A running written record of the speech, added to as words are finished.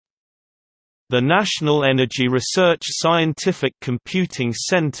The National Energy Research Scientific Computing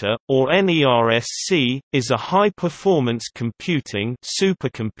Center, or NERSC, is a high-performance computing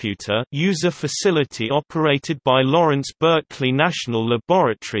supercomputer user facility operated by Lawrence Berkeley National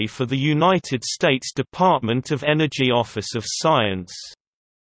Laboratory for the United States Department of Energy Office of Science.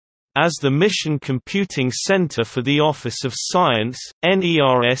 As the Mission Computing Center for the Office of Science,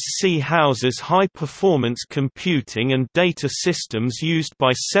 NERSC houses high-performance computing and data systems used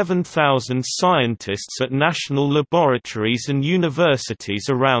by 7,000 scientists at national laboratories and universities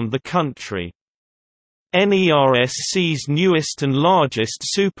around the country. NERSC's newest and largest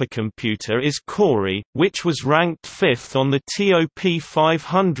supercomputer is Cori, which was ranked 5th on the TOP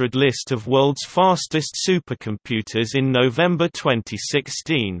 500 list of world's fastest supercomputers in November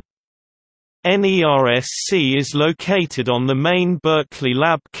 2016. NERSC is located on the main Berkeley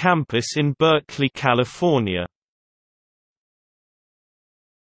Lab campus in Berkeley, California.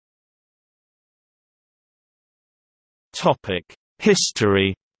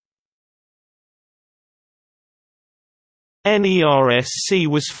 History. NERSC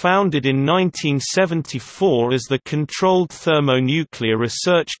was founded in 1974 as the Controlled Thermonuclear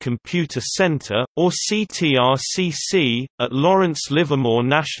Research Computer Center, or CTRCC, at Lawrence Livermore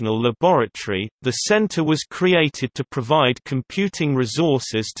National Laboratory. The center was created to provide computing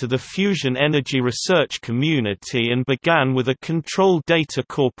resources to the fusion energy research community and began with a Control Data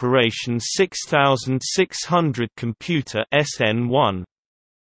Corporation 6600 computer (SN1).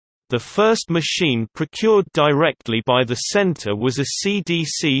 The first machine procured directly by the center was a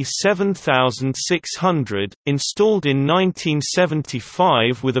CDC 7600, installed in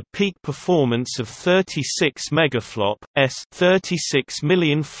 1975 with a peak performance of 36 megaflop, s 36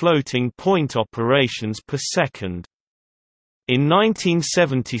 million floating point operations per second. In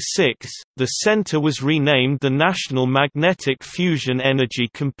 1976, the center was renamed the National Magnetic Fusion Energy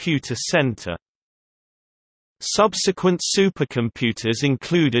Computer Center. Subsequent supercomputers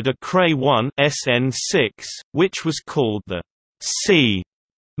included a Cray-1 SN6, which was called the C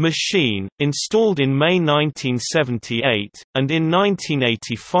machine, installed in May 1978, and in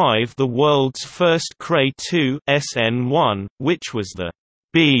 1985 the world's first Cray-2 SN1, which was the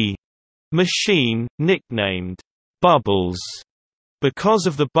B machine, nicknamed Bubbles, because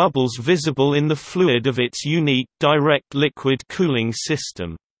of the bubbles visible in the fluid of its unique direct liquid cooling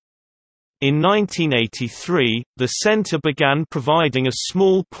system. In 1983, the center began providing a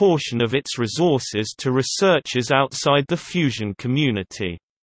small portion of its resources to researchers outside the fusion community.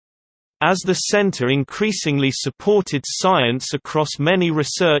 As the center increasingly supported science across many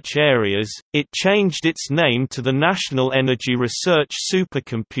research areas, it changed its name to the National Energy Research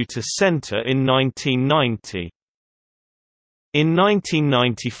Supercomputer Center in 1990. In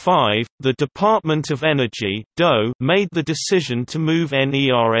 1995, the Department of Energy (DOE) made the decision to move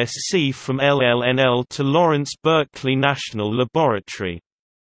NERSC from LLNL to Lawrence Berkeley National Laboratory.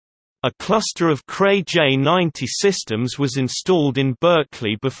 A cluster of Cray J90 systems was installed in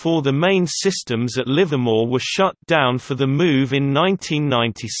Berkeley before the main systems at Livermore were shut down for the move in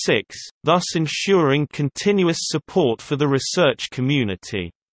 1996, thus ensuring continuous support for the research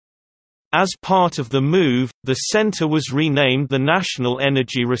community. As part of the move, the center was renamed the National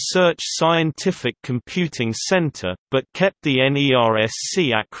Energy Research Scientific Computing Center, but kept the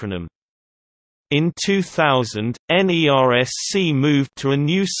NERSC acronym. In 2000, NERSC moved to a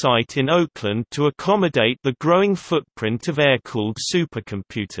new site in Oakland to accommodate the growing footprint of air-cooled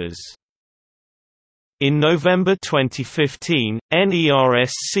supercomputers. In November 2015,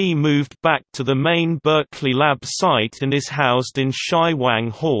 NERSC moved back to the main Berkeley Lab site and is housed in Shai Wang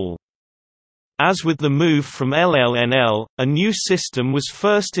Hall. As with the move from LLNL, a new system was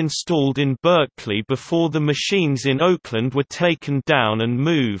first installed in Berkeley before the machines in Oakland were taken down and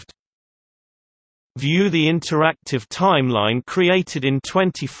moved. View the interactive timeline created in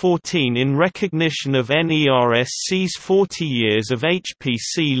 2014 in recognition of NERSC's 40 years of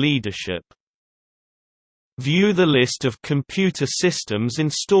HPC leadership. View the list of computer systems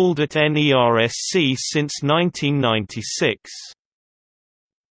installed at NERSC since 1996.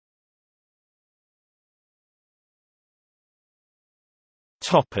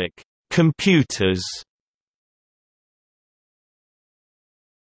 Computers.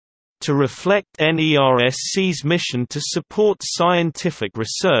 To reflect NERSC's mission to support scientific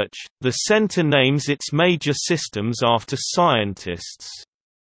research, the center names its major systems after scientists.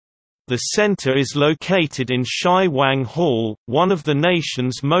 The center is located in Shai Wang Hall, one of the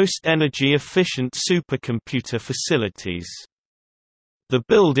nation's most energy-efficient supercomputer facilities. The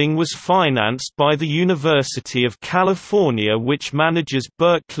building was financed by the University of California, which manages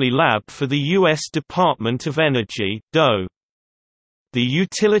Berkeley Lab for the U.S. Department of Energy (DOE). The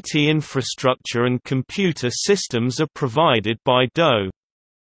utility infrastructure and computer systems are provided by DOE.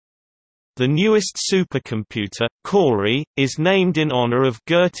 The newest supercomputer, Cori, is named in honor of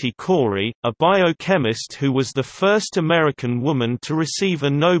Gertie Cori, a biochemist who was the first American woman to receive a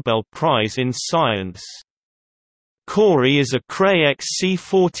Nobel Prize in Science. Cori is a Cray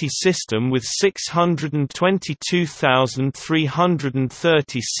XC40 system with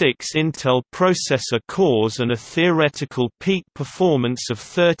 622,336 Intel processor cores and a theoretical peak performance of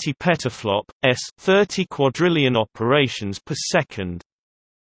 30 petaflop/s, 30 quadrillion operations per second.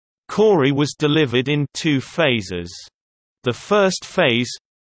 Cori was delivered in two phases. The first phase,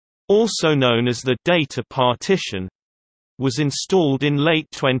 also known as the data partition, was installed in late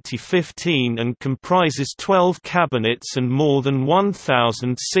 2015 and comprises 12 cabinets and more than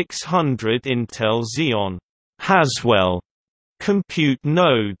 1,600 Intel Xeon Haswell compute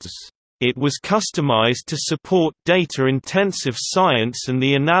nodes. It was customized to support data-intensive science and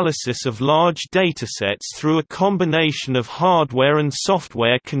the analysis of large datasets through a combination of hardware and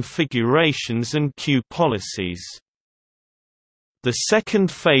software configurations and queue policies. The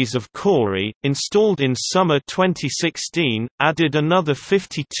second phase of Cori, installed in summer 2016, added another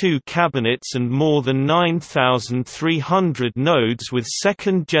 52 cabinets and more than 9,300 nodes with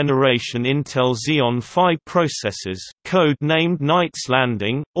second-generation Intel Xeon Phi processors, code-named Knight's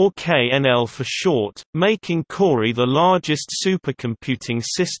Landing, or KNL for short, making Cori the largest supercomputing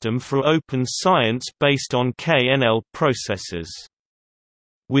system for open science based on KNL processors.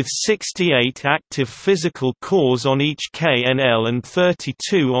 With 68 active physical cores on each KNL and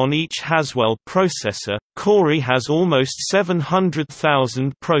 32 on each Haswell processor, Cori has almost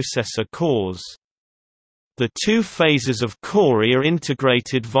 700,000 processor cores. The two phases of Cori are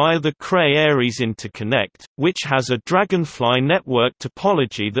integrated via the Cray Aries interconnect, which has a Dragonfly network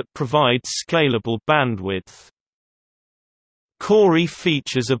topology that provides scalable bandwidth. Cori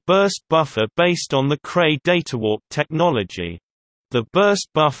features a burst buffer based on the Cray DataWarp technology. The burst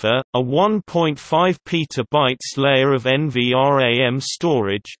buffer, a 1.5 petabytes layer of NVRAM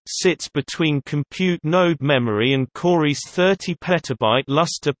storage, sits between compute node memory and Cori's 30 petabyte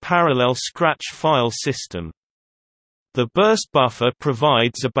Lustre parallel scratch file system. The burst buffer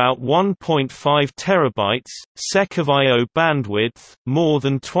provides about 1.5 terabytes sec of I/O bandwidth, more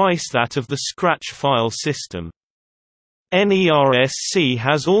than twice that of the scratch file system. NERSC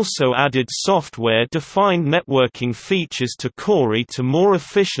has also added software-defined networking features to Cori to more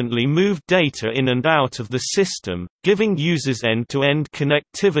efficiently move data in and out of the system, giving users end-to-end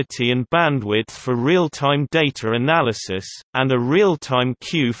connectivity and bandwidth for real-time data analysis, and a real-time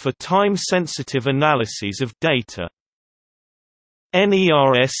queue for time-sensitive analyses of data.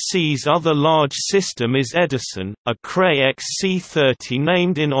 NERSC's other large system is Edison, a Cray XC30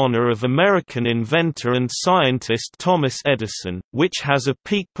 named in honor of American inventor and scientist Thomas Edison, which has a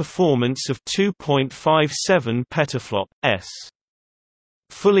peak performance of 2.57 petaflop/s.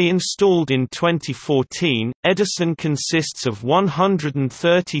 Fully installed in 2014, Edison consists of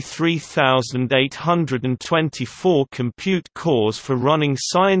 133,824 compute cores for running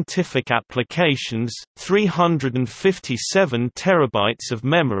scientific applications, 357 terabytes of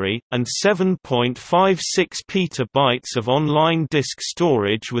memory, and 7.56 petabytes of online disk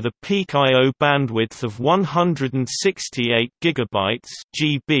storage with a peak I/O bandwidth of 168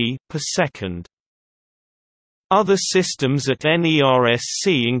 GB per second. Other systems at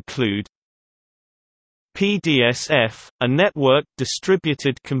NERSC include PDSF, a network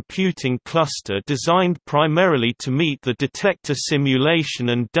distributed computing cluster designed primarily to meet the detector simulation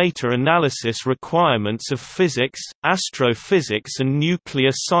and data analysis requirements of physics, astrophysics and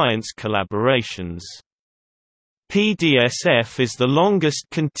nuclear science collaborations. PDSF is the longest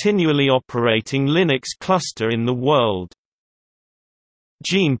continually operating Linux cluster in the world.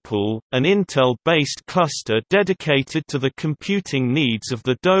 GenePool, an Intel-based cluster dedicated to the computing needs of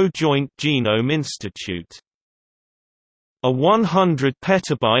the DOE Joint Genome Institute. A 100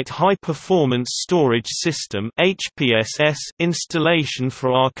 petabyte high-performance storage system (HPSS) installation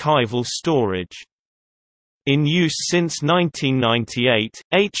for archival storage. In use since 1998,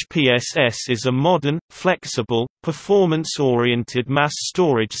 HPSS is a modern, flexible, performance-oriented mass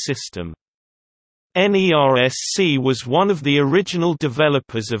storage system. NERSC was one of the original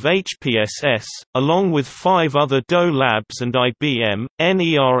developers of HPSS, along with 5 other DOE labs and IBM.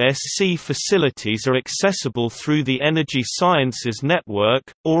 NERSC facilities are accessible through the Energy Sciences Network,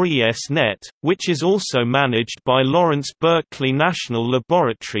 or ESNet, which is also managed by Lawrence Berkeley National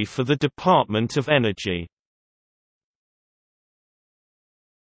Laboratory for the Department of Energy.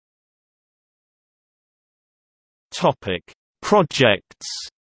 Topic: Projects.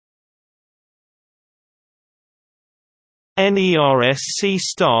 NERSC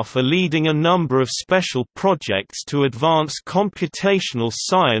staff are leading a number of special projects to advance computational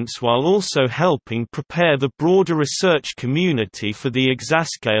science while also helping prepare the broader research community for the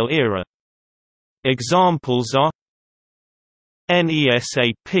exascale era. Examples are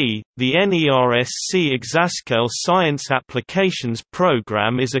NESAP. The NERSC Exascale Science Applications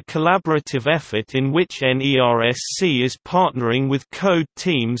Program is a collaborative effort in which NERSC is partnering with code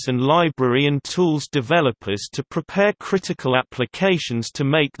teams and library and tools developers to prepare critical applications to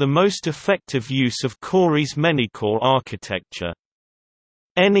make the most effective use of Cori's many-core architecture.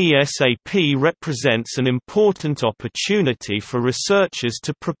 NESAP represents an important opportunity for researchers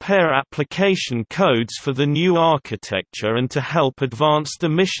to prepare application codes for the new architecture and to help advance the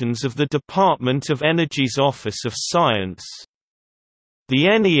missions of the Department of Energy's Office of Science. The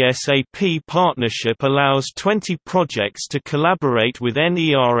NESAP partnership allows 20 projects to collaborate with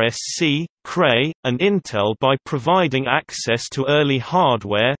NERSC, Cray, and Intel by providing access to early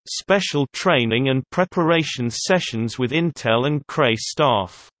hardware, special training and preparation sessions with Intel and Cray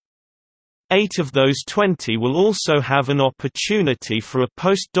staff. 8 of those 20 will also have an opportunity for a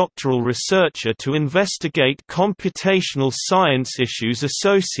postdoctoral researcher to investigate computational science issues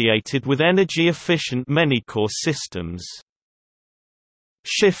associated with energy-efficient many-core systems.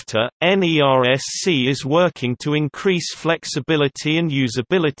 Shifter, NERSC is working to increase flexibility and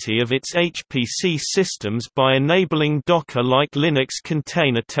usability of its HPC systems by enabling Docker-like Linux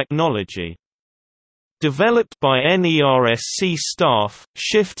container technology. Developed by NERSC staff,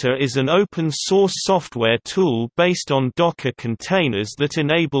 Shifter is an open-source software tool based on Docker containers that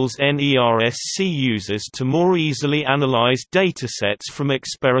enables NERSC users to more easily analyze datasets from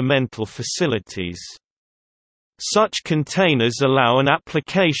experimental facilities. Such containers allow an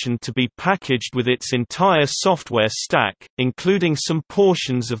application to be packaged with its entire software stack, including some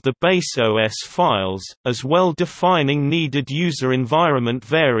portions of the base OS files, as well defining needed user environment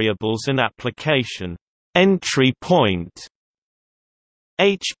variables and application entry point.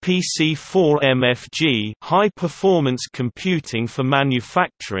 HPC4MFG high-performance computing for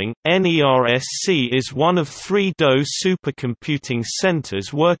manufacturing. NERSC is one of 3 DOE supercomputing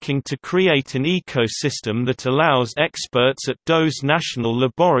centers working to create an ecosystem that allows experts at DOE's national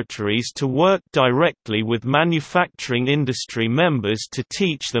laboratories to work directly with manufacturing industry members to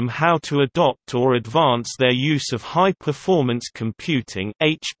teach them how to adopt or advance their use of high-performance computing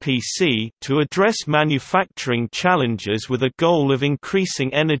 (HPC) to address manufacturing challenges with a goal of increasing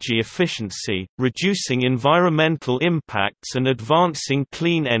energy efficiency, reducing environmental impacts and advancing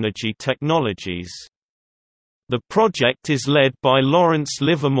clean energy technologies. The project is led by Lawrence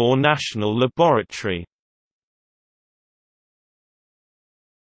Livermore National Laboratory.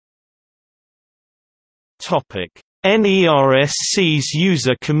 NERSC's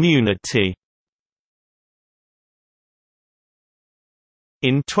user community.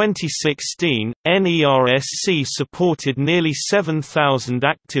 In 2016, NERSC supported nearly 7,000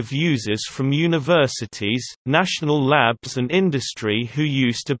 active users from universities, national labs and industry who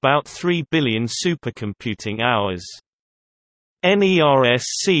used about 3 billion supercomputing hours.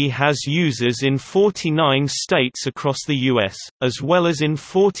 NERSC has users in 49 states across the US, as well as in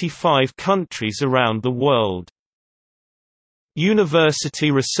 45 countries around the world. University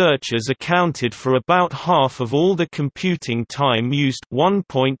researchers accounted for about half of all the computing time used,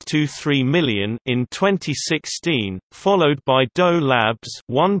 1.23 million in 2016, followed by DOE labs,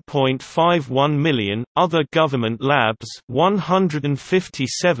 1.51 million, other government labs,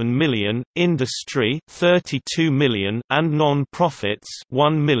 157 million, industry, 32 million, and non-profits,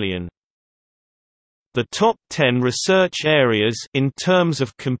 1 million. The top 10 research areas in terms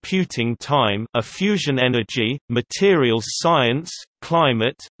of computing time are fusion energy, materials science,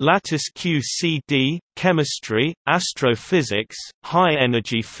 climate, lattice QCD, chemistry, astrophysics,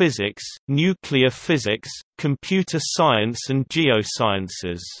 high-energy physics, nuclear physics, computer science and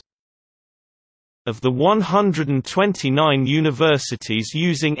geosciences. Of the 129 universities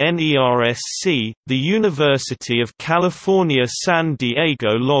using NERSC, the University of California San Diego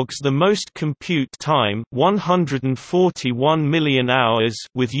logs the most compute time, 141 million hours,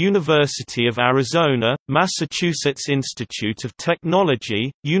 with University of Arizona, Massachusetts Institute of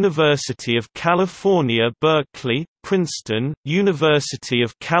Technology, University of California Berkeley, Princeton, University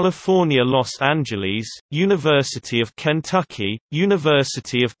of California Los Angeles, University of Kentucky,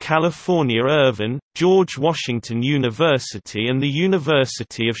 University of California Irvine, George Washington University and the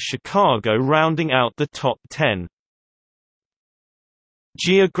University of Chicago rounding out the top 10.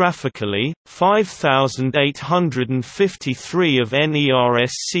 Geographically, 5,853 of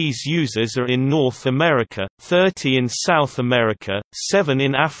NERSC's users are in North America, 30 in South America, 7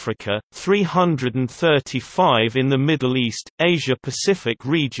 in Africa, 335 in the Middle East, Asia-Pacific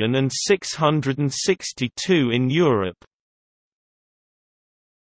region and 662 in Europe.